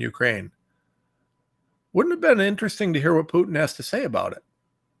we have in Ukraine. Wouldn't it have been interesting to hear what Putin has to say about it?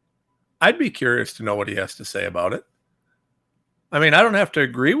 I'd be curious to know what he has to say about it. I mean, I don't have to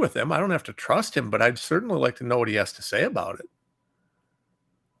agree with him. I don't have to trust him, but I'd certainly like to know what he has to say about it.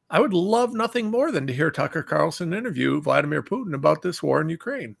 I would love nothing more than to hear Tucker Carlson interview Vladimir Putin about this war in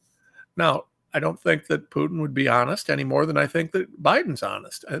Ukraine. Now, I don't think that Putin would be honest any more than I think that Biden's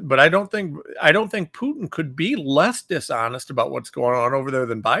honest. But I don't think Putin could be less dishonest about what's going on over there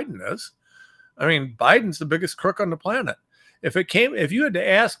than Biden is. I mean, Biden's the biggest crook on the planet. If you had to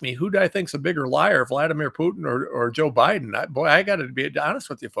ask me who do I think's a bigger liar, Vladimir Putin or Joe Biden, I got to be honest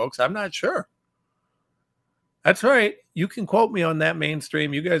with you folks, I'm not sure. That's right. You can quote me on that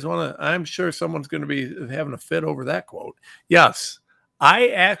mainstream. You guys want to, I'm sure someone's going to be having a fit over that quote. Yes, I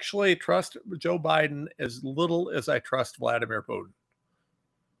actually trust Joe Biden as little as I trust Vladimir Putin.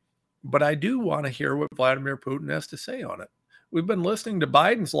 But I do want to hear what Vladimir Putin has to say on it. We've been listening to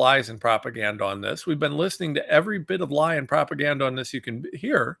Biden's lies and propaganda on this. We've been listening to every bit of lie and propaganda on this you can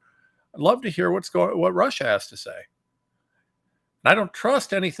hear. I'd love to hear what Russia has to say. I don't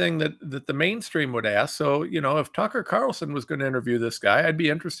trust anything that the mainstream would ask. So, if Tucker Carlson was going to interview this guy, I'd be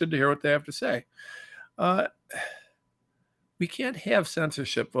interested to hear what they have to say. We can't have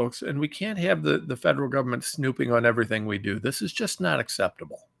censorship, folks, and we can't have the federal government snooping on everything we do. This is just not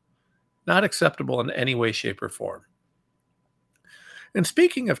acceptable. Not acceptable in any way, shape, or form. And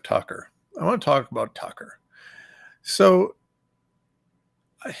speaking of Tucker, I want to talk about Tucker. So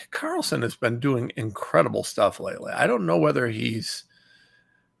Carlson has been doing incredible stuff lately. I don't know whether he's,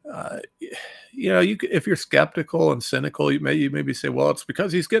 if you're skeptical and cynical, you maybe say, well, it's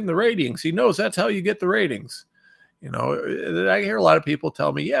because he's getting the ratings. He knows that's how you get the ratings. I hear a lot of people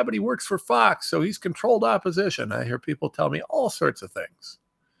tell me, yeah, but he works for Fox, so he's controlled opposition. I hear people tell me all sorts of things.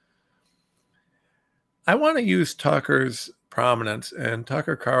 I want to use Tucker's prominence and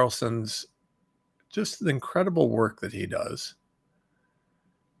Tucker Carlson's just the incredible work that he does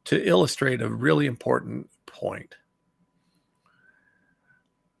to illustrate a really important point.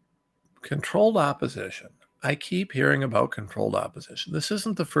 Controlled opposition. I keep hearing about controlled opposition. This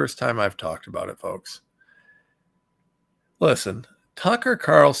isn't the first time I've talked about it, folks. Listen, Tucker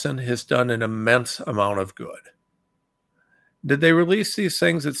Carlson has done an immense amount of good. Did they release these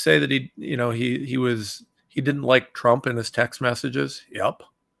things that say that he didn't like Trump in his text messages? Yep.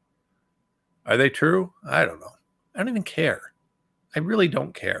 Are they true? I don't know. I don't even care. I really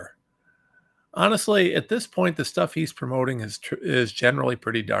don't care. Honestly, at this point, the stuff he's promoting is generally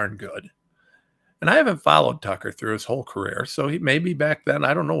pretty darn good. And I haven't followed Tucker through his whole career, so maybe back then,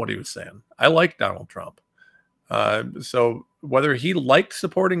 I don't know what he was saying. I like Donald Trump. So whether he liked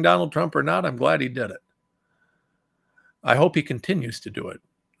supporting Donald Trump or not, I'm glad he did it. I hope he continues to do it.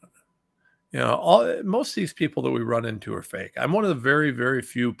 Most of these people that we run into are fake. I'm one of the very, very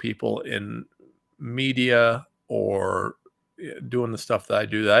few people in media or doing the stuff that I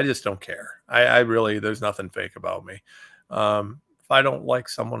do that I just don't care. I really, there's nothing fake about me. If I don't like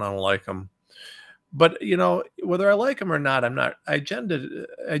someone, I don't like them. But, whether I like them or not, I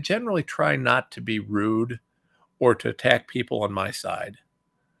generally try not to be rude or to attack people on my side.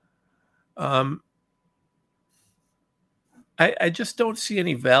 I just don't see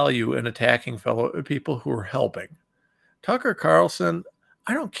any value in attacking fellow people who are helping. Tucker Carlson,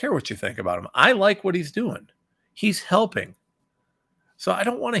 I don't care what you think about him. I like what he's doing. He's helping. So I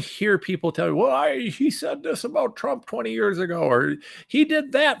don't want to hear people tell me, well, he said this about Trump 20 years ago, or he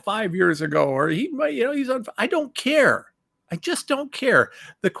did that 5 years ago, or he's on. I don't care. I just don't care.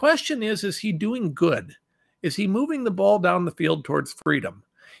 The question is he doing good? Is he moving the ball down the field towards freedom?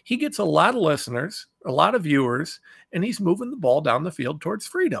 He gets a lot of listeners, a lot of viewers, and he's moving the ball down the field towards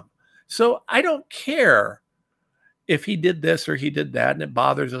freedom. So I don't care if he did this or he did that, and it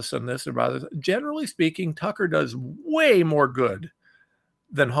bothers us and this or bothers us. Generally speaking, Tucker does way more good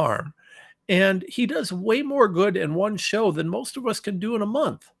than harm. And he does way more good in one show than most of us can do in a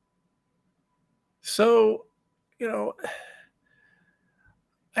month. So, we got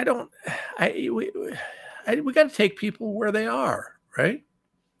to take people where they are, right?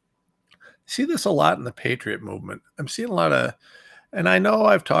 See this a lot in the Patriot movement. I'm seeing a lot of, and I know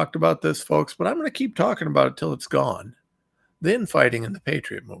I've talked about this, folks, but I'm going to keep talking about it till it's gone. The infighting in the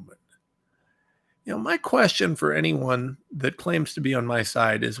Patriot movement. My question for anyone that claims to be on my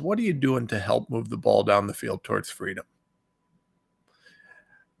side is, what are you doing to help move the ball down the field towards freedom?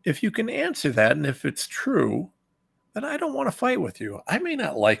 If you can answer that, and if it's true, then I don't want to fight with you. I may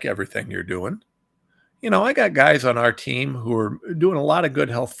not like everything you're doing. I got guys on our team who are doing a lot of good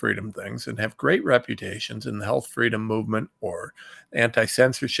health freedom things and have great reputations in the health freedom movement or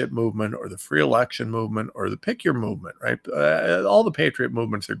anti-censorship movement or the free election movement or the pick your movement, right? All the Patriot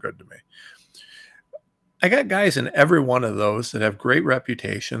movements are good to me. I got guys in every one of those that have great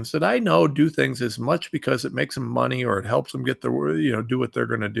reputations that I know do things as much because it makes them money or it helps them get do what they're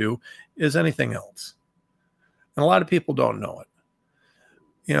going to do as anything else. And a lot of people don't know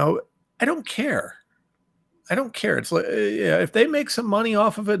it. I don't care. I don't care. It's like, if they make some money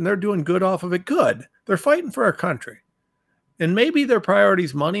off of it and they're doing good off of it, good. They're fighting for our country. And maybe their priority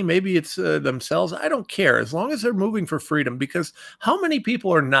is money. Maybe it's themselves. I don't care as long as they're moving for freedom, because how many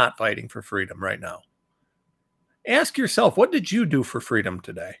people are not fighting for freedom right now? Ask yourself, what did you do for freedom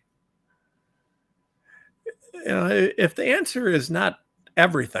today? If the answer is not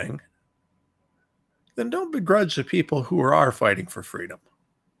everything, then don't begrudge the people who are fighting for freedom.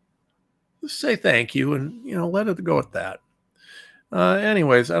 Just say thank you and, let it go at that.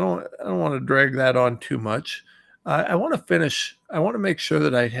 Anyways, I don't want to drag that on too much. I want to finish. I want to make sure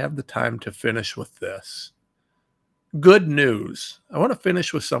that I have the time to finish with this. Good news. I want to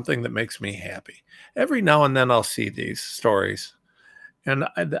finish with something that makes me happy. Every now and then I'll see these stories, and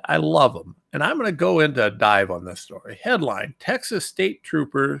I love them. And I'm going to go into a dive on this story. Headline: Texas State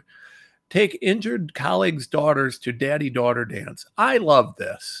Trooper take injured colleagues' daughters to daddy-daughter dance. I love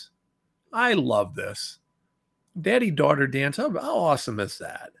this. Daddy-daughter dance. How awesome is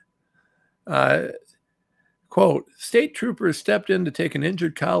that? Quote, state troopers stepped in to take an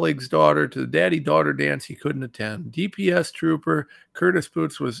injured colleague's daughter to the daddy-daughter dance he couldn't attend. DPS trooper Curtis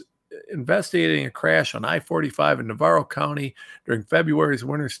Boots was investigating a crash on I-45 in Navarro County during February's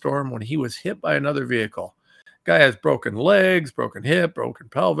winter storm when he was hit by another vehicle. Guy has broken legs, broken hip, broken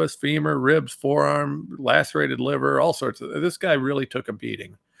pelvis, femur, ribs, forearm, lacerated liver, all sorts of. This guy really took a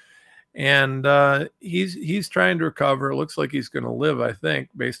beating, and he's trying to recover. It looks like he's going to live, I think,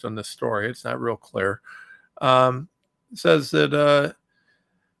 based on this story. It's not real clear. Says that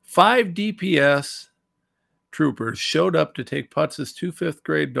 5 DPS troopers showed up to take Putz's 2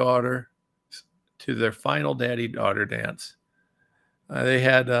 5th-grade daughter to their final daddy-daughter dance. They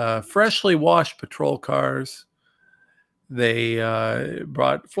had freshly washed patrol cars. They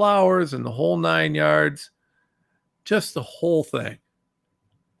brought flowers and the whole 9 yards. Just the whole thing.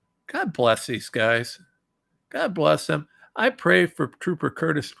 God bless these guys. God bless them. I pray for Trooper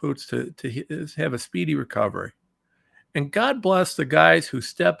Curtis Boots to have a speedy recovery. And God bless the guys who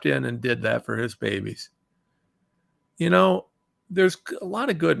stepped in and did that for his babies. You know, there's a lot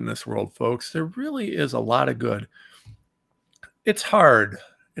of good in this world, folks. There really is a lot of good. It's hard.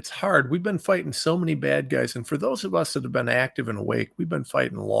 It's hard. We've been fighting so many bad guys. And for those of us that have been active and awake, we've been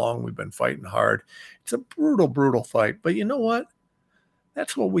fighting long. We've been fighting hard. It's a brutal, brutal fight. But you know what?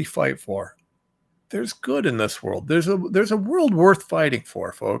 That's what we fight for. There's good in this world. There's a world worth fighting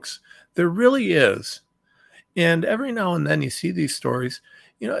for, folks. There really is. And every now and then you see these stories.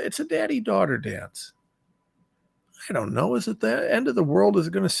 You know, it's a daddy-daughter dance. I don't know. Is it the end of the world? Is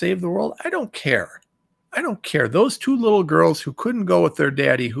it going to save the world? I don't care. I don't care. Those 2 little girls who couldn't go with their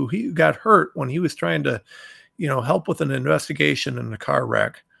daddy, who he got hurt when he was trying to, help with an investigation in a car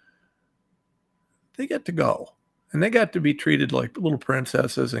wreck, they get to go. And they got to be treated like little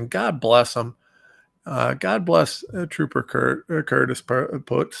princesses, and God bless them. God bless Trooper Curtis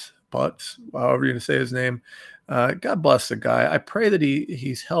Putz, however you say his name. God bless the guy. I pray that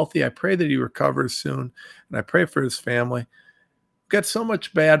he's healthy. I pray that he recovers soon, and I pray for his family. Got so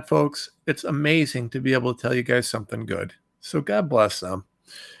much bad, folks. It's amazing to be able to tell you guys something good. So God bless them.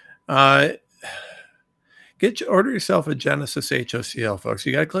 Order yourself a Genesis HOCL, folks.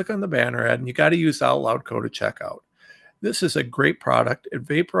 You got to click on the banner ad, and you got to use Out Loud code at checkout. This is a great product. It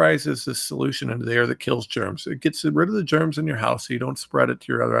vaporizes the solution into the air that kills germs. It gets rid of the germs in your house so you don't spread it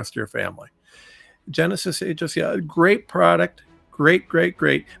to the rest of your family. Genesis HOCL, great product. Great.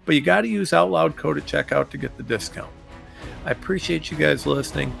 But you got to use Out Loud code at checkout to get the discount. I appreciate you guys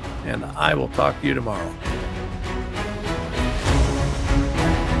listening, and I will talk to you tomorrow.